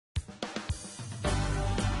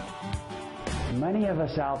Many of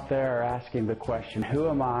us out there are asking the question, who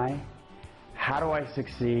am I? How do I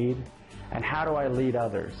succeed? And how do I lead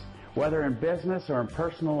others? Whether in business or in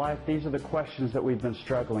personal life, these are the questions that we've been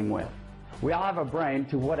struggling with. We all have a brain.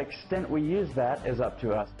 To what extent we use that is up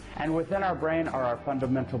to us. And within our brain are our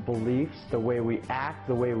fundamental beliefs, the way we act,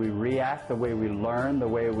 the way we react, the way we learn, the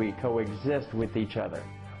way we coexist with each other.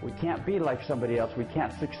 We can't be like somebody else. We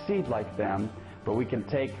can't succeed like them, but we can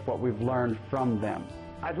take what we've learned from them.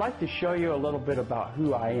 I'd like to show you a little bit about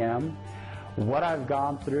who I am, what I've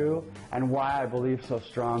gone through, and why I believe so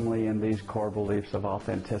strongly in these core beliefs of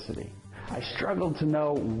authenticity. I struggled to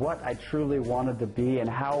know what I truly wanted to be and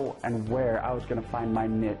how and where I was going to find my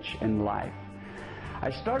niche in life.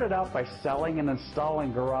 I started out by selling and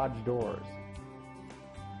installing garage doors.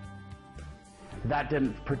 That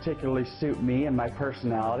didn't particularly suit me and my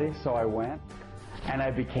personality, so I went and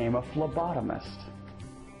I became a phlebotomist.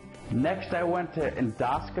 Next, I went to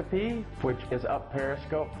endoscopy, which is up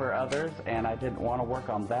periscope for others, and I didn't want to work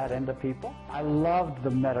on that end of people. I loved the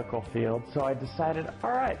medical field, so I decided,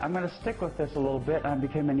 all right, I'm going to stick with this a little bit, and I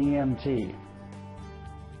became an EMT.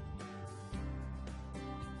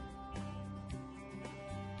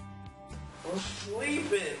 I'm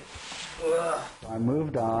sleeping. Ugh. So I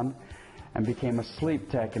moved on and became a sleep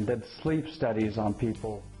tech and did sleep studies on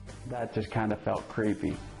people. That just kind of felt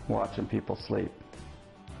creepy, watching people sleep.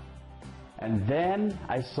 And then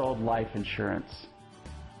I sold life insurance.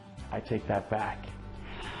 I take that back.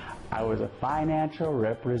 I was a financial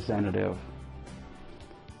representative.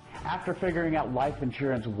 After figuring out life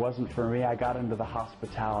insurance wasn't for me, I got into the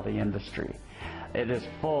hospitality industry. It is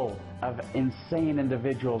full of insane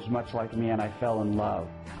individuals much like me, and I fell in love.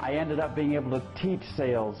 I ended up being able to teach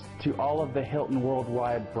sales to all of the Hilton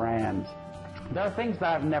worldwide brands. There are things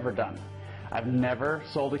that I've never done. I've never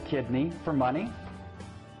sold a kidney for money.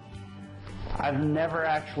 I've never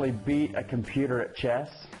actually beat a computer at chess.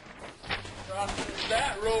 What's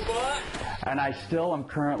that, robot? And I still am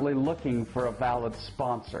currently looking for a valid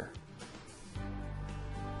sponsor.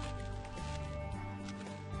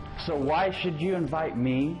 So why should you invite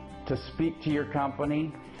me to speak to your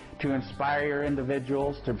company, to inspire your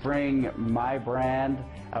individuals, to bring my brand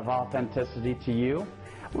of authenticity to you?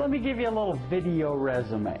 Let me give you a little video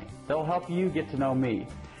resume. They'll help you get to know me.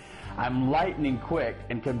 I'm lightning quick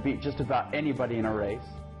and can beat just about anybody in a race.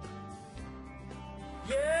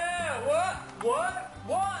 Yeah,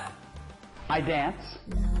 what? I dance.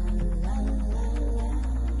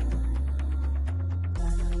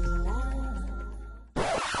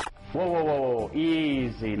 Whoa,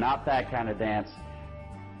 easy, not that kind of dance.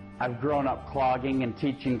 I've grown up clogging and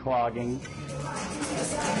teaching clogging.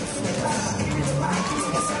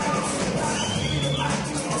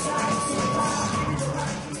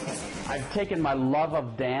 I've taken my love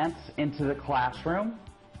of dance into the classroom.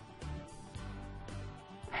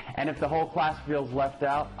 And if the whole class feels left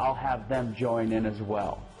out, I'll have them join in as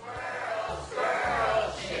well. Squirrel,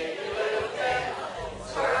 squirrel, shake your little tail.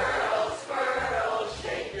 Squirrel, squirrel,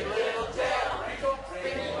 shake your little tail.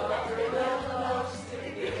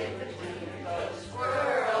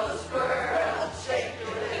 Squirrel, squirrel, shake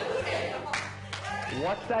your little tail.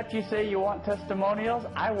 What's that you say you want testimonials?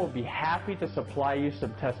 I will be happy to supply you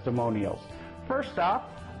some testimonials. First off,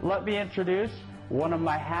 let me introduce one of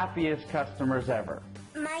my happiest customers ever.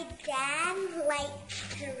 My dad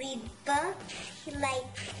likes to read books, he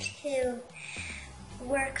likes to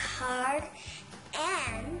work hard,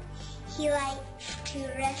 and he likes to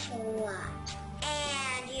wrestle a lot.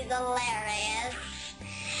 And he's hilarious.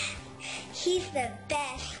 He's the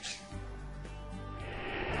best.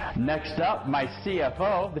 Next up, my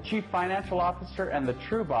CFO, the Chief Financial Officer and the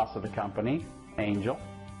true boss of the company, Angel.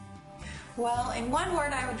 Well, in one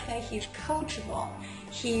word, I would say he's coachable.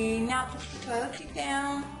 He now puts the toilet seat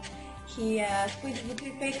down, he squeezes the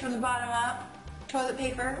toothpaste from the bottom up, toilet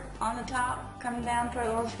paper on the top, coming down,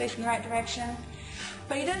 toilet roll facing the right direction.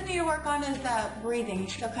 But he does need to work on his breathing. He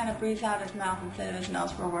still kind of breathes out his mouth instead of his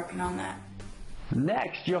nose. We're working on that.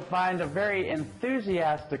 Next, you'll find a very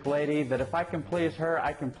enthusiastic lady that if I can please her,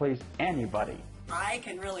 I can please anybody. I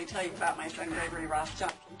can really tell you about my son Gregory Johnson.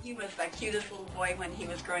 He was the cutest little boy when he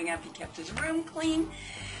was growing up. He kept his room clean.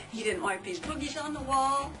 He didn't wipe his boogies on the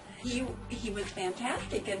wall. He was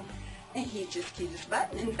fantastic, and he just cute as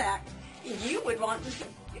button. In fact, you would want to see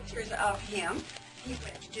pictures of him. He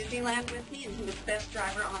went to Disneyland with me, and he was the best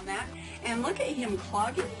driver on that. And look at him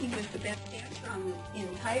clogging. He was the best dancer on the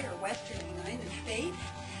entire western United States.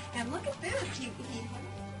 And look at this.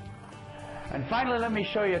 And finally, let me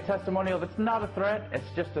show you a testimonial that's not a threat. It's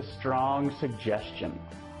just a strong suggestion.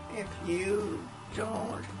 If you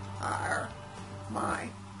don't hire my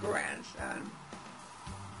grandson,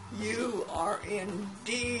 you are in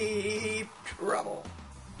deep trouble.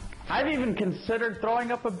 I've even considered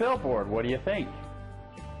throwing up a billboard. What do you think?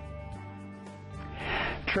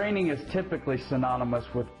 Training is typically synonymous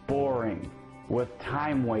with boring, with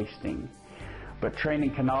time wasting. But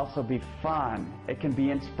training can also be fun. It can be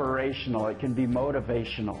inspirational. It can be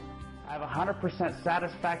motivational. I have a 100%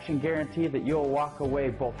 satisfaction guarantee that you'll walk away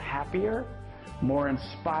both happier, more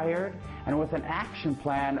inspired, and with an action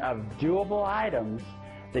plan of doable items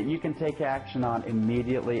that you can take action on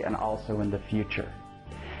immediately and also in the future.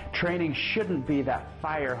 Training shouldn't be that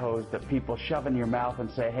fire hose that people shove in your mouth and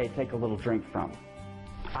say, hey, take a little drink from.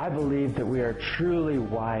 I believe that we are truly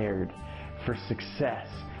wired for success,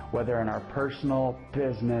 whether in our personal,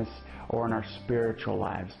 business, or in our spiritual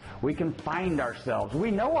lives. We can find ourselves.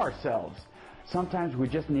 We know ourselves. Sometimes we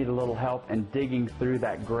just need a little help in digging through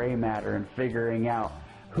that gray matter and figuring out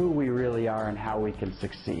who we really are and how we can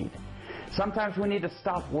succeed. Sometimes we need to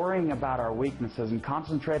stop worrying about our weaknesses and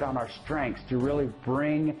concentrate on our strengths to really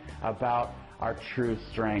bring about our true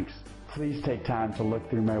strengths. Please take time to look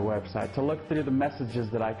through my website, to look through the messages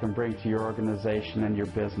that I can bring to your organization and your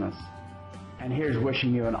business. And here's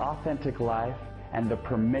wishing you an authentic life and the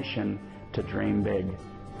permission to dream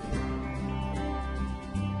big.